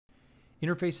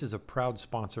Interface is a proud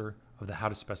sponsor of the How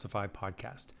to Specify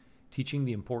podcast, teaching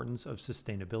the importance of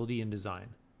sustainability in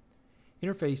design.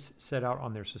 Interface set out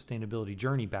on their sustainability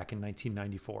journey back in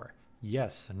 1994.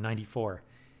 Yes, 94.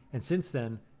 And since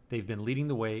then, they've been leading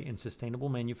the way in sustainable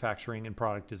manufacturing and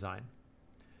product design.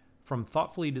 From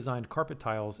thoughtfully designed carpet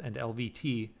tiles and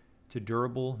LVT to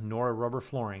durable Nora rubber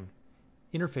flooring,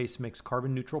 Interface makes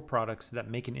carbon-neutral products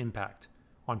that make an impact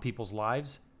on people's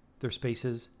lives, their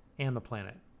spaces, and the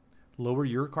planet. Lower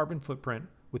your carbon footprint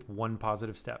with one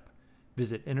positive step.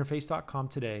 Visit interface.com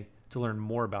today to learn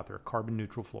more about their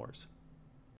carbon-neutral floors.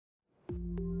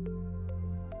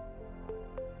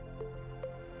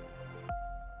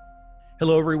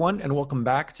 Hello, everyone, and welcome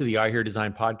back to the I Hear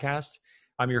Design podcast.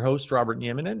 I'm your host, Robert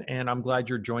Nieminen, and I'm glad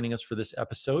you're joining us for this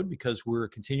episode because we're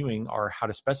continuing our How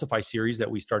to Specify series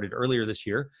that we started earlier this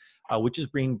year, which is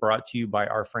being brought to you by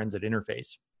our friends at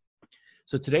Interface.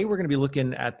 So today we're going to be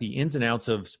looking at the ins and outs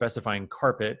of specifying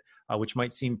carpet, which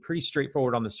might seem pretty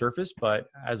straightforward on the surface, but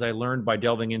as I learned by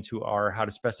delving into our How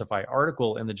to Specify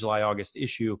article in the July-August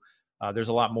issue, there's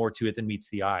a lot more to it than meets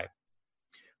the eye.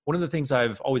 One of the things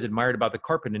I've always admired about the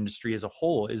carpet industry as a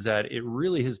whole is that it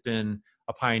really has been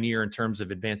a pioneer in terms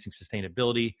of advancing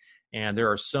sustainability, and there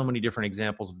are so many different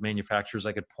examples of manufacturers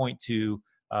I could point to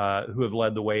who have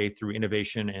led the way through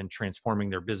innovation and transforming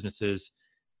their businesses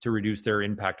to reduce their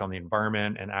impact on the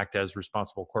environment and act as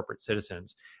responsible corporate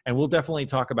citizens. And we'll definitely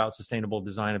talk about sustainable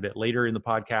design a bit later in the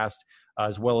podcast,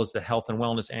 as well as the health and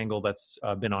wellness angle that's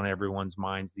been on everyone's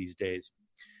minds these days.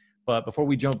 But before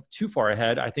we jump too far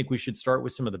ahead, I think we should start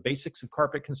with some of the basics of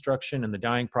carpet construction and the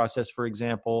dyeing process, for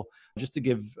example, just to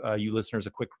give you listeners a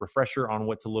quick refresher on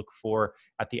what to look for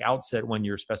at the outset when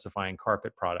you're specifying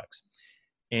carpet products.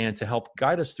 And to help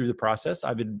guide us through the process,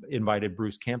 I've invited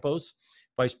Bruce Campos,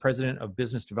 Vice President of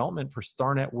Business Development for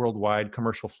StarNet Worldwide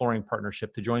Commercial Flooring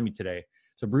Partnership, to join me today.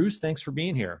 So Bruce, thanks for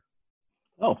being here.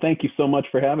 Oh, thank you so much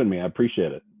for having me. I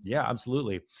appreciate it. Yeah,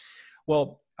 absolutely.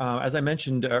 Well, as I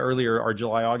mentioned earlier, our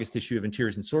July-August issue of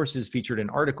Interiors and Sources featured an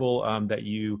article that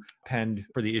you penned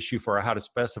for the issue for our How to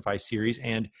Specify series.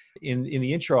 And in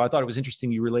the intro, I thought it was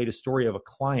interesting you relayed a story of a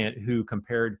client who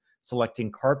compared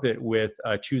selecting carpet with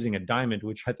choosing a diamond,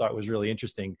 which I thought was really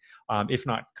interesting, if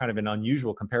not kind of an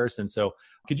unusual comparison. So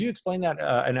could you explain that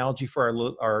analogy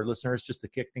for our listeners just to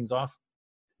kick things off?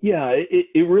 Yeah,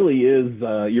 it really is.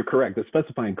 You're correct. The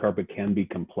specifying carpet can be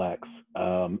complex.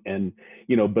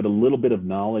 But a little bit of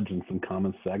knowledge and some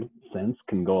common sense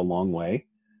can go a long way.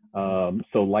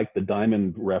 So like the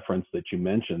diamond reference that you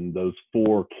mentioned, those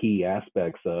four key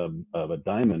aspects of a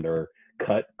diamond are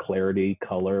cut, clarity,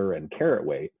 color, and carat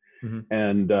weight. Mm-hmm.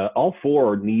 And all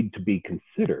four need to be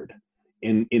considered.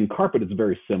 In carpet, it's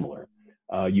very similar.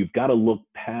 You've got to look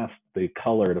past the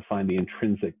color to find the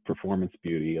intrinsic performance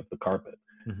beauty of the carpet.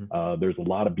 Mm-hmm. There's a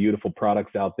lot of beautiful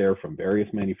products out there from various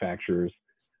manufacturers.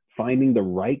 Finding the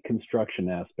right construction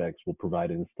aspects will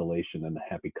provide an installation and a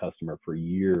happy customer for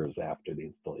years after the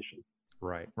installation.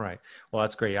 Right. Well,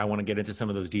 that's great. I want to get into some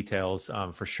of those details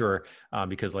for sure,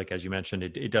 because like, as you mentioned,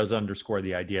 it does underscore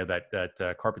the idea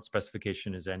that carpet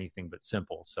specification is anything but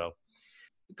simple. So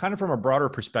kind of from a broader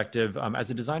perspective, as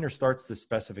a designer starts the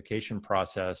specification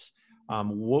process,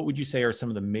 what would you say are some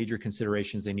of the major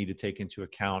considerations they need to take into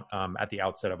account at the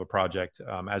outset of a project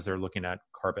as they're looking at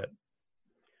carpet?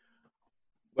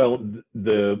 Well,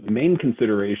 the main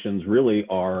considerations really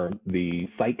are the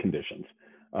site conditions.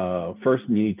 First,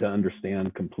 you need to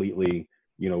understand completely,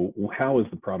 how is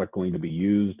the product going to be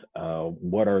used?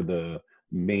 What are the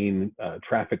main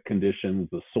traffic conditions,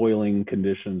 the soiling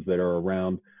conditions that are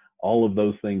around? All of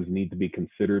those things need to be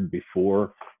considered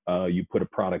before you put a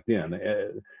product in.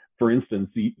 For instance,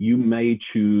 you may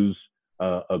choose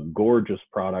a gorgeous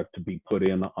product to be put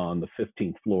in on the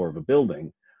 15th floor of a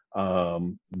building.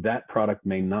 That product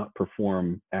may not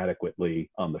perform adequately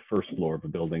on the first floor of a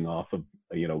building off of,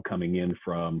 coming in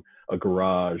from a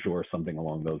garage or something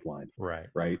along those lines.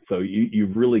 Right. So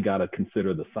you've really got to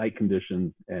consider the site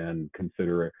conditions and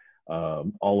consider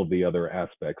all of the other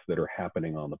aspects that are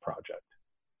happening on the project.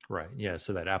 Right. Yeah.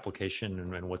 So that application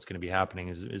and what's going to be happening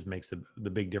is makes the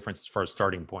big difference as far as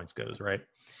starting points goes, right?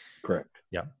 Correct.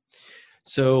 Yeah.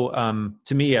 So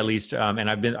to me, at least, and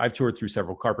I've toured through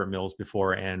several carpet mills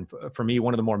before, and for me,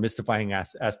 one of the more mystifying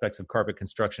aspects of carpet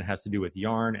construction has to do with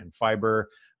yarn and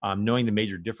fiber, knowing the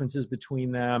major differences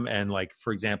between them, and like,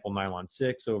 for example, nylon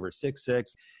 6 over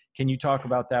 6/6. Can you talk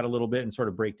about that a little bit and sort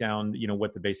of break down,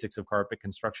 what the basics of carpet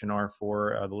construction are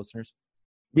for the listeners?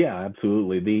 Yeah,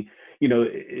 absolutely.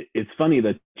 It's funny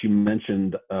that you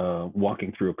mentioned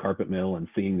walking through a carpet mill and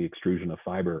seeing the extrusion of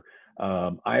fiber.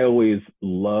 I always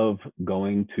love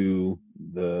going to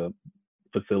the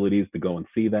facilities to go and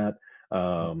see that.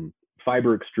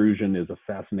 Fiber extrusion is a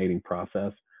fascinating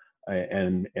process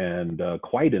and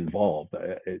quite involved.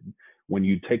 When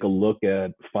you take a look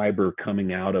at fiber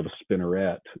coming out of a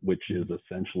spinneret, which is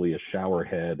essentially a shower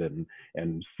head,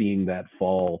 and seeing that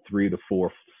fall 3 to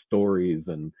 4 stories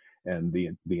and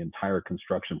the entire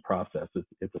construction process,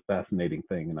 it's a fascinating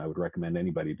thing, and I would recommend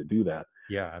anybody to do that.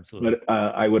 Yeah, absolutely. But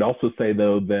I would also say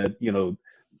though that, you know,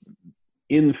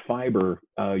 in fiber,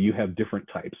 you have different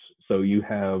types. So you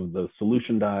have the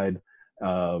solution dyed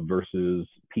versus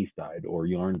piece dyed or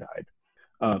yarn dyed.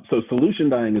 So solution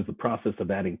dyeing is the process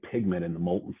of adding pigment in the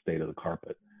molten state of the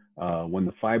carpet. When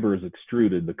the fiber is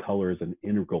extruded, the color is an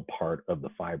integral part of the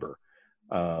fiber.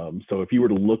 So if you were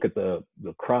to look at the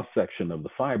cross section of the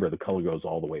fiber, the color goes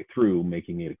all the way through,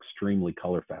 making it extremely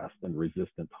color fast and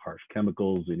resistant to harsh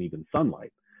chemicals and even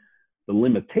sunlight. The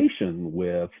limitation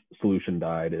with solution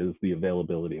dyed is the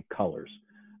availability of colors.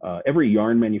 Every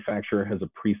yarn manufacturer has a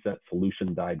preset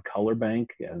solution dyed color bank,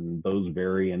 and those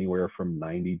vary anywhere from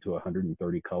 90 to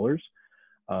 130 colors.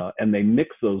 And they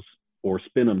mix those or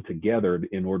spin them together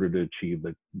in order to achieve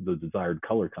the desired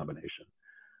color combination.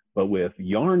 But with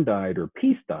yarn dyed or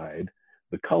piece dyed,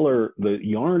 the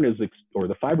yarn is, or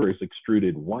the fiber is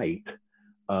extruded white,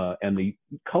 and the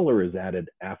color is added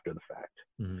after the fact.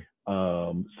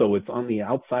 Mm-hmm. So it's on the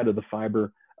outside of the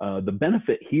fiber. The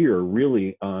benefit here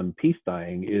really on piece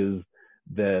dyeing is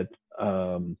that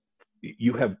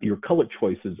you have your color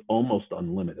choice is almost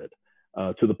unlimited,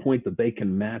 to the point that they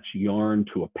can match yarn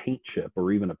to a paint chip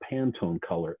or even a Pantone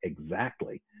color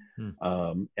exactly.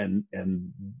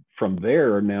 And from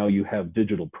there, now you have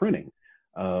digital printing,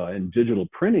 and digital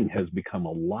printing has become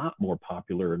a lot more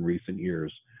popular in recent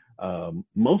years,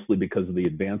 mostly because of the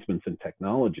advancements in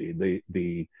technology.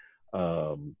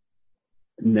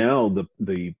 Now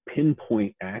the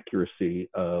pinpoint accuracy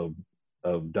of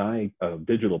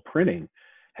digital printing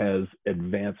has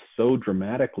advanced so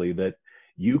dramatically that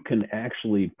you can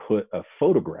actually put a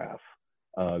photograph.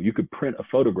 You could print a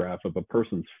photograph of a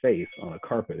person's face on a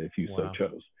carpet if you so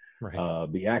chose. Right.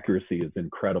 The accuracy is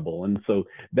incredible, and so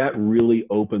that really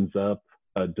opens up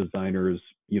designers,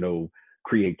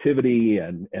 creativity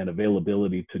and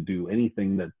availability to do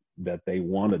anything that they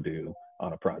want to do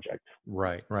on a project.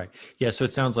 Right. Yeah. So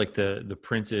it sounds like the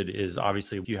printed is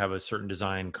obviously, if you have a certain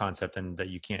design concept and that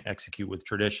you can't execute with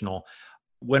traditional.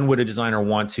 When would a designer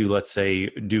want to, let's say,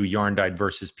 do yarn dyed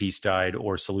versus piece dyed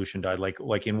or solution dyed?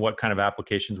 Like in what kind of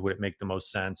applications would it make the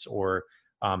most sense? Or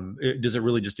does it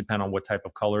really just depend on what type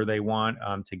of color they want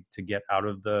to get out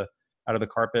of the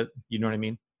carpet? You know what I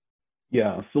mean?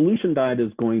 Yeah. Solution dyed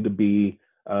is going to be,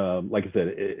 like I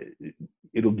said,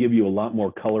 it'll give you a lot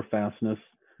more color fastness.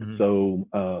 Mm-hmm.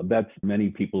 So that's many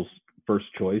people's first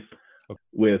choice. Okay.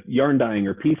 With yarn dyeing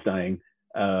or piece dyeing,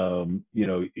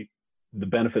 the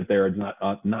benefit there is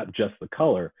not just the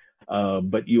color,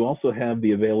 but you also have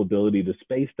the availability to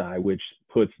space dye, which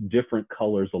puts different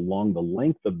colors along the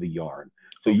length of the yarn.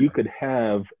 So okay. You could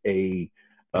have a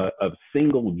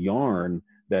single yarn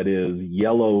that is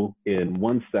yellow in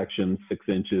one section, 6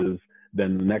 inches,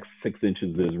 then the next 6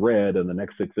 inches is red, and the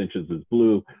next 6 inches is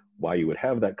blue. Why you would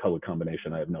have that color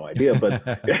combination, I have no idea, but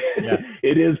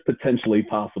it is potentially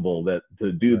possible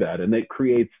to do that. And it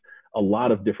creates a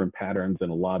lot of different patterns and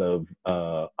a lot of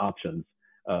options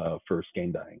for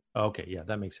skein dyeing. Okay, yeah,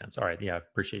 that makes sense. All right, yeah,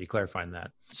 appreciate you clarifying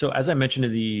that. So as I mentioned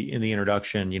in the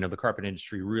introduction, the carpet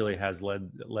industry really has led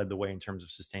the way in terms of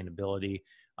sustainability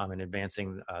and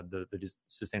advancing the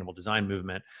sustainable design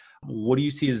movement. What do you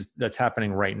see that's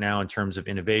happening right now in terms of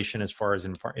innovation as far as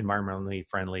environmentally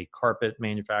friendly carpet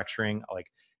manufacturing? Like,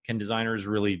 can designers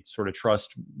really sort of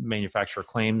trust manufacturer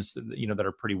claims that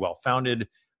are pretty well founded,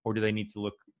 or do they need to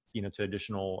look to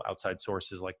additional outside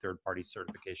sources like third-party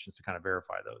certifications to kind of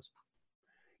verify those?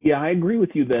 Yeah, I agree with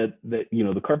you that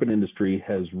the carpet industry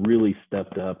has really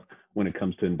stepped up when it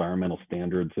comes to environmental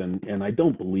standards, and I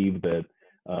don't believe that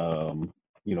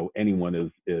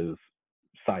anyone is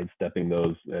sidestepping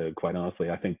those. Quite honestly,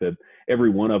 I think that every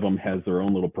one of them has their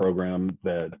own little program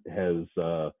that has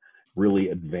really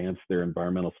advanced their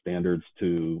environmental standards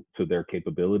to their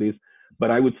capabilities. But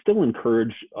I would still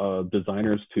encourage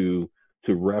designers to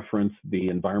reference the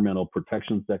Environmental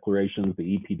Protections Declarations,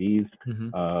 the EPDs,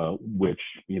 mm-hmm. Which,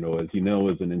 as you know,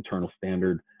 is an internal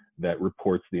standard that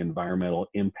reports the environmental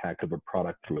impact of a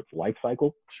product through its life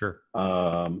cycle. Sure.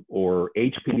 Or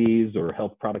HPDs, or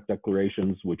Health Product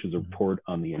Declarations, which is a report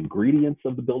on the ingredients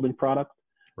of the building product,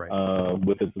 right.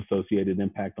 With its associated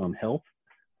impact on health.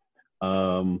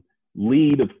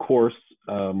 LEED, of course,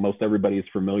 most everybody is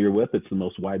familiar with. It's the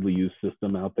most widely used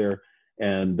system out there,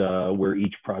 and where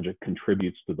each project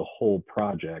contributes to the whole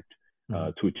project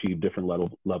to achieve different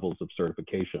levels of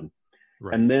certification.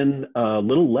 Right. And then a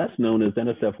little less known as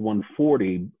NSF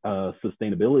 140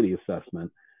 sustainability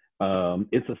assessment.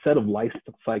 It's a set of life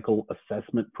cycle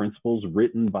assessment principles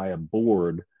written by a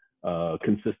board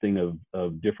consisting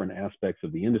of different aspects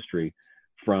of the industry,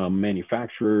 from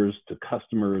manufacturers to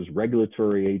customers,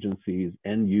 regulatory agencies,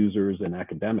 end users, and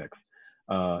academics.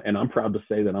 And I'm proud to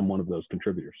say that I'm one of those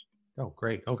contributors. Oh,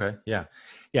 great. Okay. Yeah.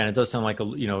 Yeah. And it does sound like,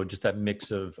 just that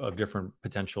mix of different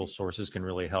potential sources can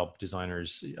really help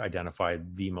designers identify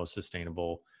the most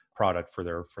sustainable product for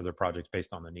their projects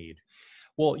based on the need.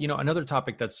 Well, another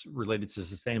topic that's related to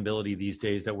sustainability these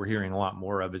days that we're hearing a lot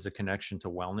more of is a connection to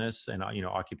wellness and,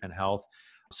 occupant health.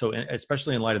 So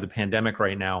especially in light of the pandemic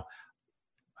right now,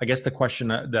 I guess the question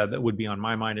that would be on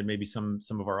my mind, and maybe some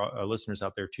of our listeners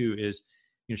out there too, is,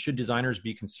 should designers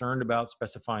be concerned about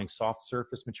specifying soft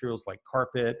surface materials like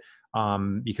carpet?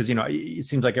 Because, it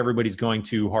seems like everybody's going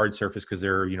to hard surface because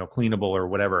they're, cleanable or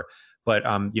whatever. But,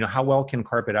 how well can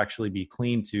carpet actually be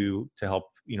cleaned to help,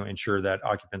 ensure that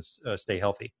occupants stay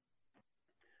healthy?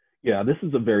 Yeah, this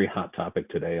is a very hot topic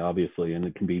today, obviously, and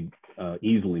it can be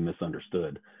easily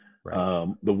misunderstood. Right.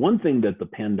 The one thing that the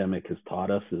pandemic has taught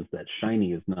us is that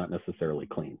shiny is not necessarily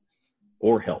clean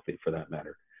or healthy, for that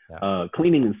matter. Yeah.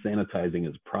 Cleaning and sanitizing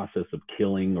is a process of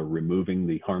killing or removing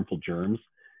the harmful germs,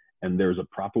 and there's a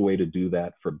proper way to do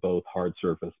that for both hard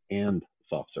surface and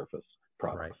soft surface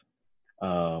products.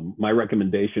 Right. My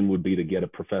recommendation would be to get a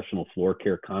professional floor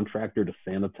care contractor to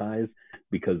sanitize,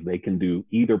 because they can do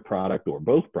either product or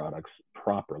both products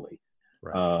properly.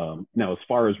 Right. Now, as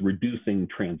far as reducing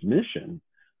transmission,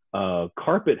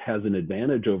 carpet has an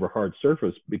advantage over hard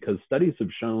surface because studies have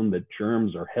shown that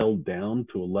germs are held down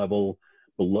to a level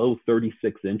below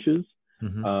 36 inches,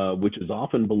 which is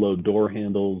often below door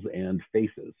handles and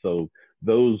faces. So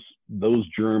those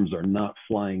germs are not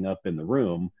flying up in the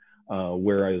room,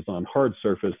 whereas on hard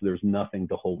surface, there's nothing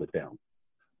to hold it down.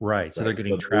 Right. So they're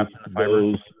getting trapped in the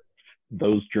fiber.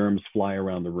 Those germs fly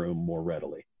around the room more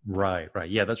readily. Right.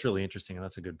 Yeah, that's really interesting. And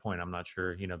that's a good point. I'm not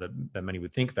sure, that many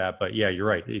would think that, but yeah, you're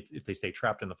right. If they stay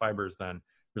trapped in the fibers, then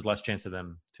there's less chance of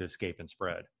them to escape and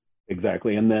spread.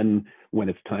 Exactly. And then when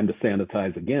it's time to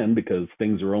sanitize again, because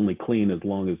things are only clean as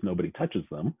long as nobody touches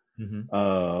them,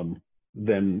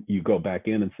 then you go back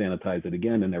in and sanitize it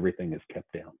again, and everything is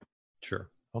kept down. Sure.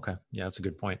 Okay. Yeah, that's a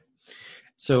good point.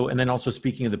 So, and then also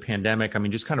speaking of the pandemic, I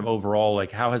mean, just kind of overall,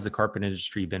 like, how has the carpet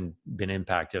industry been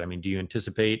impacted? I mean, do you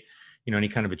anticipate, any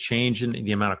kind of a change in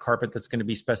the amount of carpet that's going to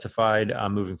be specified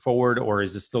moving forward, or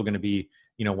is this still going to be,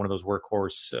 one of those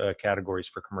workhorse categories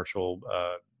for commercial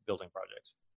building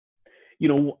projects?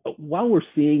 While we're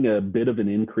seeing a bit of an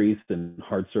increase in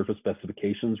hard surface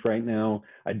specifications right now,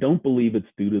 I don't believe it's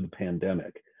due to the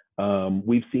pandemic.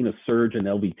 We've seen a surge in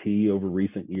LVT over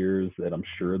recent years that I'm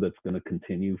sure that's going to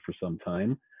continue for some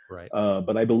time. Right.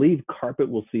 But I believe carpet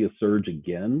will see a surge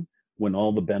again when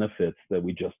all the benefits that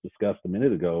we just discussed a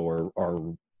minute ago are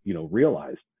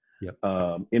realized. Yep.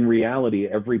 In reality,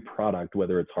 every product,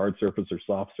 whether it's hard surface or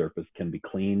soft surface, can be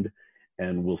cleaned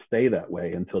and will stay that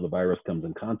way until the virus comes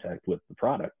in contact with the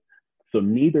product. So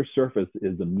neither surface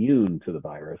is immune to the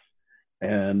virus,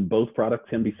 and both products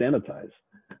can be sanitized.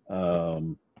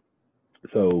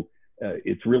 So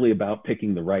it's really about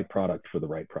picking the right product for the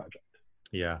right project.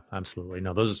 Yeah, absolutely.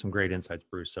 No, those are some great insights,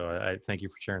 Bruce. So I thank you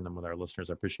for sharing them with our listeners.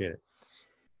 I appreciate it.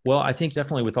 Well, I think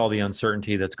definitely with all the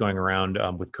uncertainty that's going around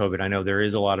with COVID, I know there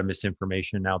is a lot of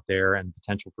misinformation out there and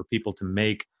potential for people to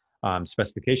make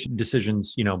specification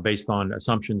decisions, based on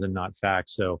assumptions and not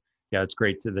facts. So yeah, it's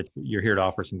great that you're here to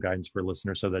offer some guidance for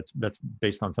listeners. So that's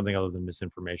based on something other than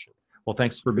misinformation. Well,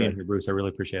 thanks for being here, Bruce. I really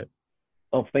appreciate it.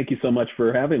 Oh, thank you so much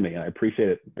for having me. I appreciate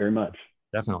it very much.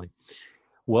 Definitely.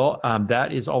 Well,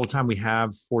 that is all the time we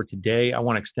have for today. I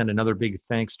want to extend another big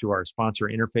thanks to our sponsor,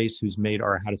 Interface, who's made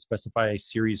our How to Specify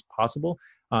series possible.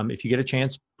 If you get a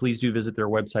chance, please do visit their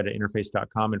website at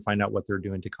interface.com and find out what they're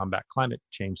doing to combat climate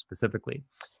change specifically.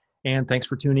 And thanks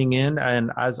for tuning in.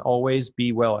 And as always,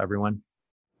 be well, everyone.